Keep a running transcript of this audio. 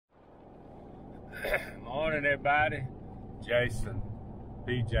morning, everybody. Jason,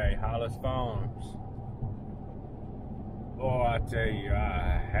 PJ, Hollis Farms. Boy, I tell you,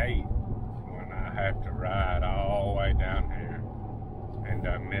 I hate when I have to ride all the way down here and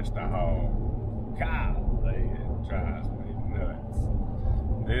I missed a hog. Golly, it drives me nuts.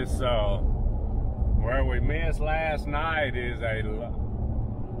 This, where we missed last night is a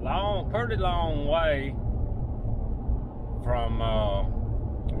pretty long way from,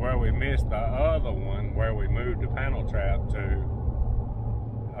 where we missed the other one, where we moved the panel trap to.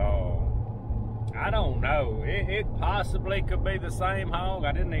 I don't know. It possibly could be the same hog.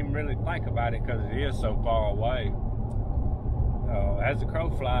 I didn't even really think about it because it is so far away. As the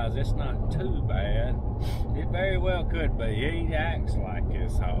crow flies, it's not too bad. It very well could be. He acts like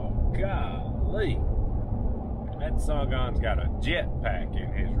his hog. Golly. That son-gun's got a jetpack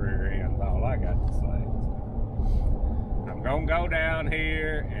in his rear end, is all I got to say. I'm gonna go down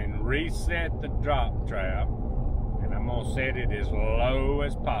here and reset the drop trap, and I'm gonna set it as low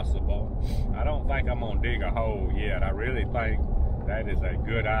as possible. I don't think I'm gonna dig a hole yet. I really think that is a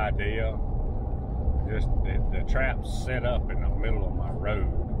good idea. Just the trap's set up in the middle of my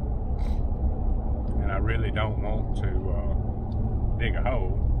road, and I really don't want to dig a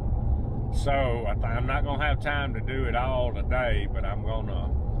hole. So I'm not gonna have time to do it all today, but I'm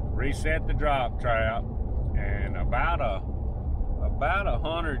gonna reset the drop trap, and about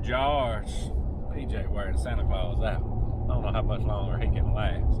 100 yards. PJ wearing Santa Claus out. I don't know how much longer he can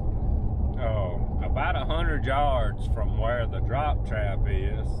last. About 100 yards from where the drop trap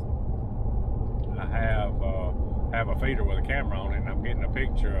is, I have a feeder with a camera on it, and I'm getting a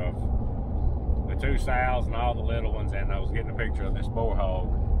picture of the two sows and all the little ones, and I was getting a picture of this boar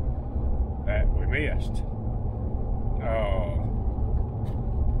hog that we missed.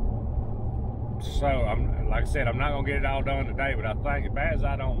 So like I said, I'm not gonna get it all done today, but I think, as bad as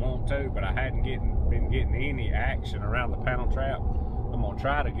I don't want to, but I hadn't been getting any action around the panel trap, I'm gonna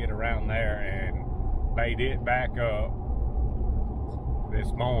try to get around there and bait it back up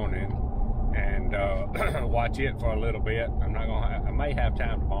this morning and watch it for a little bit. I may have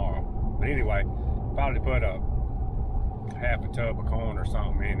time tomorrow, but anyway, probably put a half a tub of corn or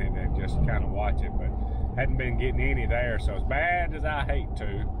something in it and just kind of watch it, but hadn't been getting any there. So as bad as I hate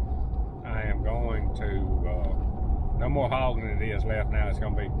to, I am going to, no more hogging than it is left now. It's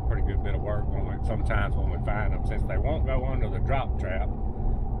going to be a pretty good bit of work sometimes when we find them. Since they won't go under the drop trap,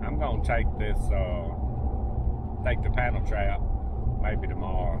 I'm going to take this, take the panel trap maybe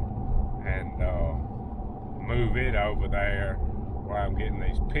tomorrow and move it over there where I'm getting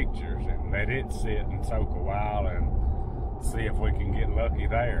these pictures and let it sit and soak a while and see if we can get lucky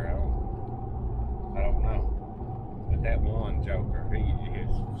there. I don't know. But that one joker, he is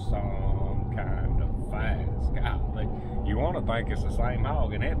some kind of fast. Golly. You want to think it's the same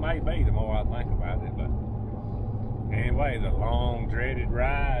hog, and it may be the more I think about it. But anyway, the long dreaded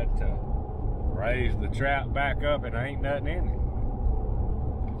ride to raise the trap back up, and ain't nothing in it.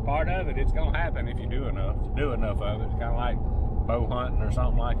 Part of it, it's gonna happen if you do enough of it. It's kind of like bow hunting or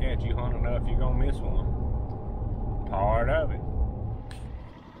something like that. You hunt enough, you're gonna miss one. Part of it.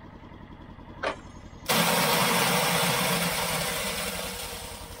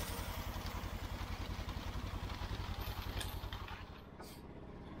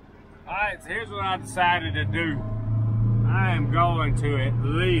 Alright, so here's what I decided to do. I am going to at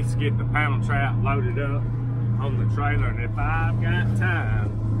least get the panel trap loaded up on the trailer, and if I've got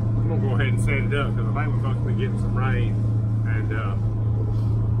time, I'm gonna go ahead and set it up, because I think we're supposed to be getting some rain, and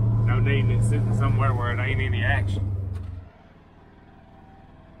no needing it sitting somewhere where it ain't any action.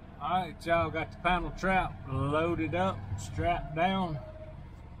 Alright, y'all, got the panel trap loaded up, strapped down.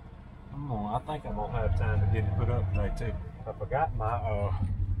 I think I'm gonna have time to get it put up today too. I forgot my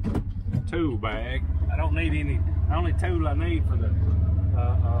tool bag. I don't need any. The only tool I need for the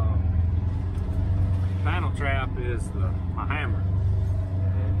panel trap is my hammer,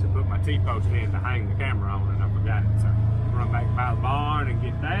 and to put my T-post in to hang the camera on, and I forgot it. So I'll run back by the barn and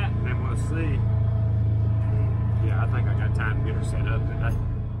get that, and then we'll see. Yeah, I think I got time to get her set up today.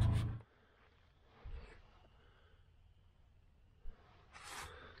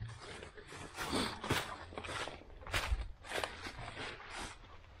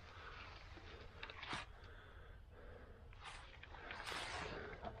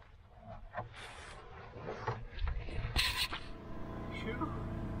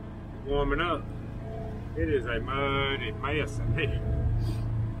 Warming up. It is a muddy mess in here.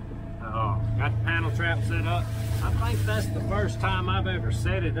 Got the panel trap set up. I think that's the first time I've ever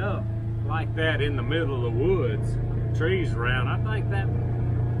set it up like that in the middle of the woods, trees around. I think that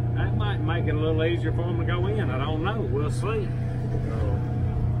might make it a little easier for them to go in. I don't know. We'll see. So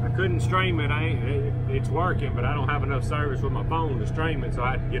I couldn't stream it. It's working, but I don't have enough service with my phone to stream it, so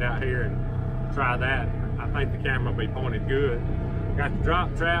I had to get out here and try that. I think the camera will be pointed good. Got the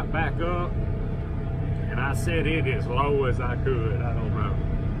drop trap back up, and I set it as low as I could. I don't know.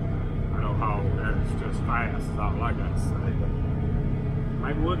 I don't know. That's just fast, is all I got to say. But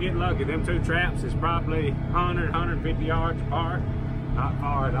maybe we'll get lucky. Them two traps is probably 100, 150 yards apart. Not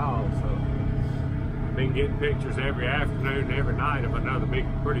far at all, so. Been getting pictures every afternoon and every night of another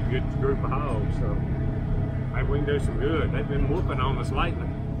pretty good group of hogs, so maybe we can do some good. They've been whooping on us lately.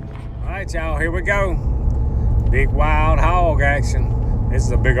 All right, y'all, here we go. Big wild hog action. This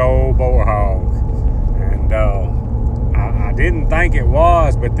is a big old boar hog, and I didn't think it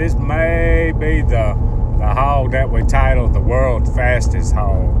was, but this may be the hog that we titled the world's fastest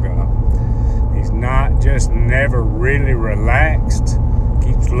hog. He's not just never really relaxed.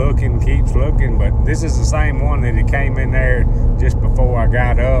 Keeps looking, but this is the same one that he came in there just before I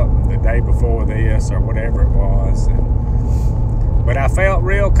got up, the day before this or whatever it was. But I felt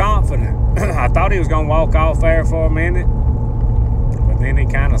real confident. I thought he was gonna walk off there for a minute, but then he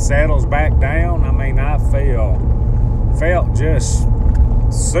kind of settles back down. I mean, I felt just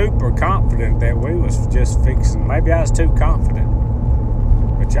super confident that we was just fixing. Maybe I was too confident,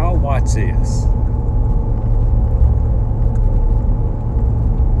 but y'all watch this.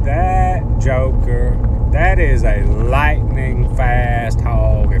 That joker, that is a lightning fast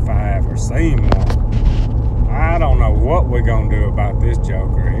hog if I ever seen one. I don't know what we're gonna do about this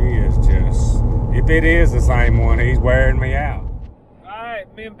joker. He is just, if it is the same one, he's wearing me out. All right,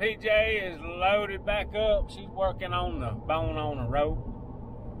 me and PJ is loaded back up. She's working on the bone on the rope.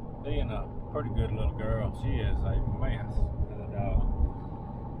 Being a pretty good little girl. She is a mess.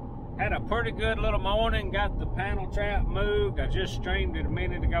 Had a pretty good little morning, got the panel trap moved. I just streamed it a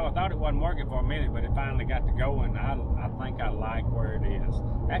minute ago. I thought it wasn't working for a minute, but it finally got to going. I think I like where it is.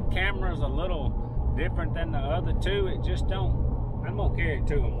 That camera's a little different than the other two. It just don't, I'm gonna carry it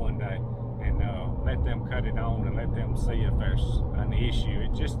to them one day and let them cut it on and let them see if there's an issue.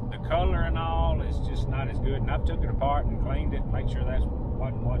 It just, the color and all is just not as good. And I've took it apart and cleaned it, make sure that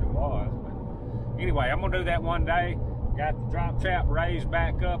wasn't what it was. But anyway, I'm gonna do that one day. Got the drop trap raised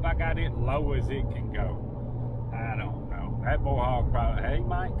back up. I got it low as it can go. I don't know. That boar hog probably, he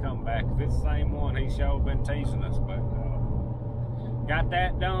might come back. If it's the same one, he sure been teasing us. But got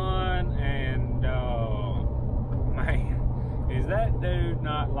that done, and man, is that dude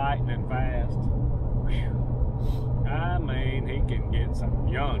not lightning fast? Whew. I mean, he can get some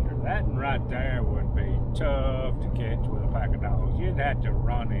yonder. That one right there would be tough to catch with a pack of dogs. You'd have to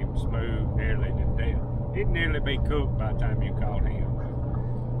run him smooth nearly to death. He'd nearly be cooked by the time you caught him.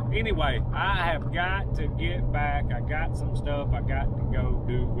 Anyway, I have got to get back. I got some stuff I got to go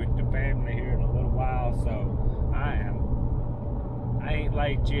do with the family here in a little while, so I ain't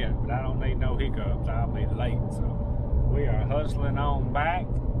late yet, but I don't need no hiccups. I'll be late, so we are hustling on back,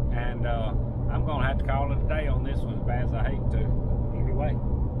 and I'm gonna have to call it a day on this one, as bad as I hate to. Anyway,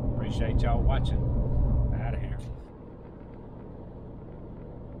 appreciate y'all watching.